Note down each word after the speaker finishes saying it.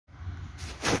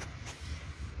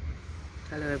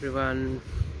Hello everyone.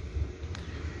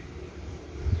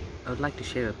 I would like to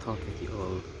share a thought with you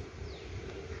all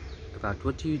about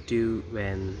what do you do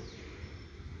when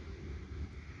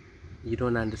you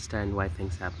don't understand why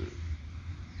things happen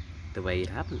the way it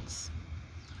happens.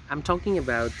 I'm talking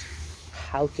about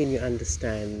how can you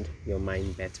understand your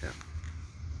mind better.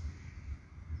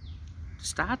 To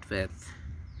start with,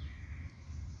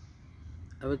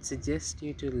 I would suggest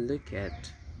you to look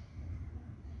at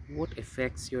what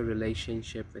affects your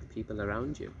relationship with people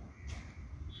around you.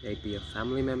 Maybe your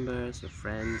family members, your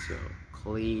friends, your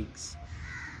colleagues,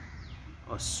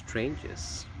 or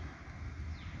strangers.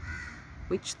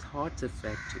 Which thoughts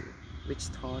affect you? Which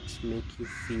thoughts make you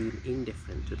feel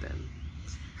indifferent to them?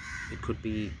 It could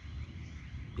be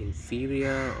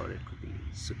inferior or it could be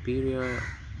superior.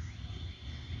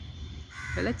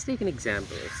 But let's take an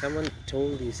example. If someone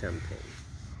told you something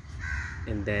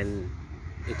and then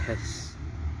it has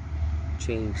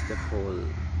changed the whole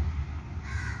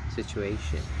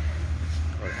situation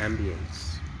or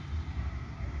ambience,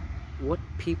 what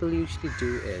people usually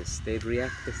do is they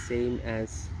react the same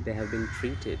as they have been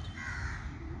treated.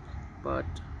 But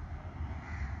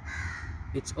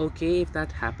it's okay if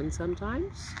that happens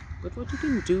sometimes, but what you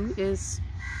can do is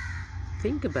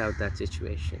think about that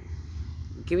situation.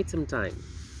 Give it some time.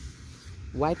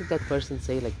 Why did that person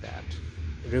say like that?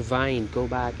 Rewind, go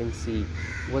back and see,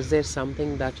 was there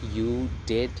something that you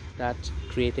did that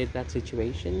created that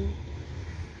situation?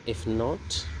 If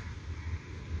not,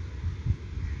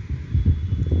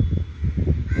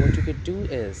 what you could do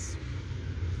is,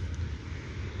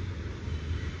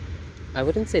 I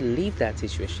wouldn't say leave that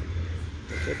situation,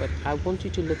 okay, but I want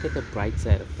you to look at the bright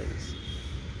side of things.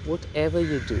 Whatever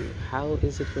you do, how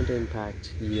is it going to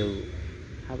impact you?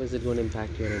 How is it going to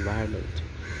impact your environment?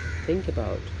 Think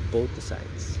about both the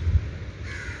sides.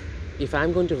 If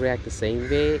I'm going to react the same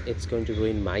way, it's going to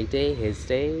ruin my day, his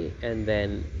day, and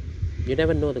then you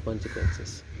never know the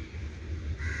consequences.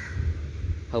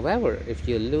 However, if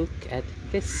you look at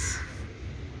this,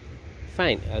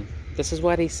 fine, this is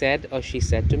what he said or she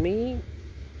said to me.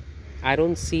 I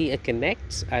don't see a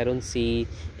connect. I don't see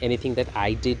anything that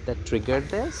I did that triggered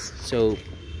this. So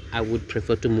I would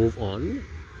prefer to move on,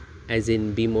 as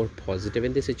in be more positive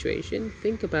in the situation.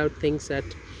 Think about things that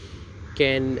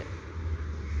can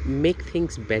make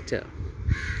things better.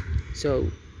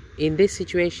 So in this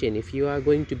situation, if you are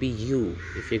going to be you,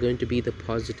 if you're going to be the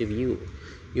positive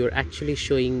you're actually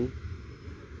showing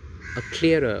a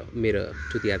clearer mirror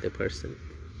to the other person.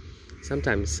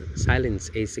 Sometimes silence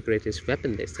is the greatest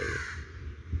weapon, they say.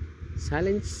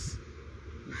 Silence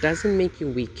doesn't make you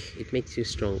weak, it makes you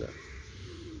stronger.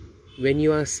 When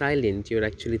you are silent, you're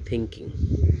actually thinking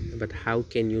about how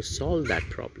can you solve that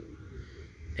problem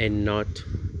and not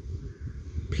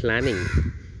planning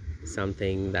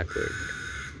something that would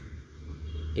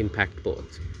impact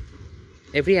both.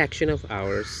 Every action of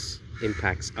ours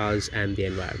impacts us and the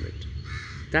environment.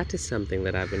 That is something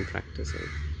that I've been practicing.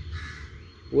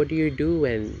 What do you do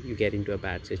when you get into a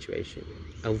bad situation?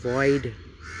 Avoid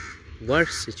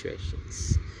worse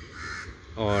situations,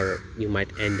 or you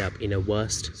might end up in a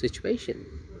worst situation.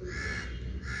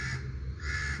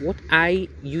 What I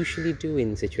usually do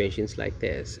in situations like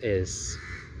this is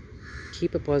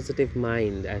keep a positive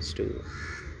mind as to,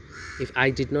 if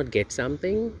I did not get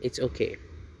something, it's okay.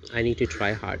 I need to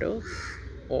try harder,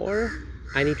 or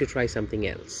I need to try something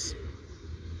else.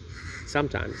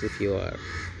 Sometimes if you are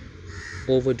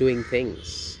overdoing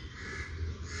things,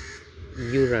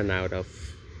 you run out of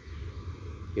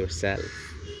yourself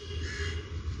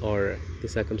or the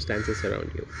circumstances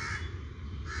around you.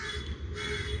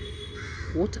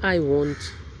 What I want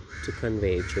to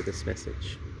convey through this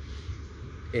message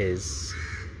is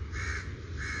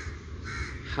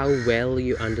how well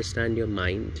you understand your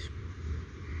mind,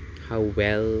 how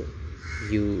well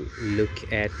you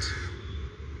look at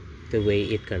the way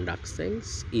it conducts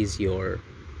things is your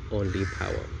only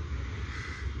power.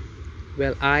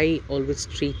 Well, I always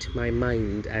treat my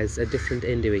mind as a different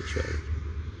individual.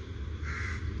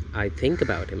 I think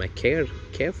about him, I care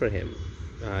for him.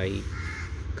 I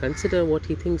consider what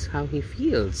he thinks, how he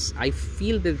feels. I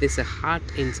feel that there's a heart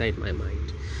inside my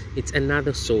mind. It's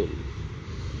another soul.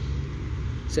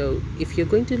 So if you're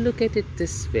going to look at it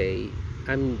this way,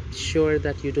 I'm sure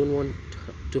that you don't want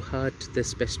to hurt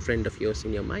this best friend of yours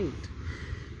in your mind.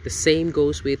 The same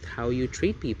goes with how you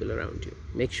treat people around you.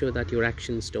 Make sure that your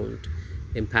actions don't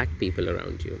impact people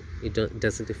around you. It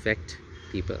doesn't affect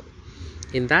people.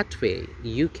 In that way,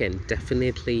 you can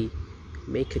definitely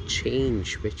make a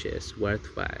change which is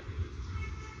worthwhile.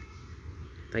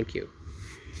 Thank you.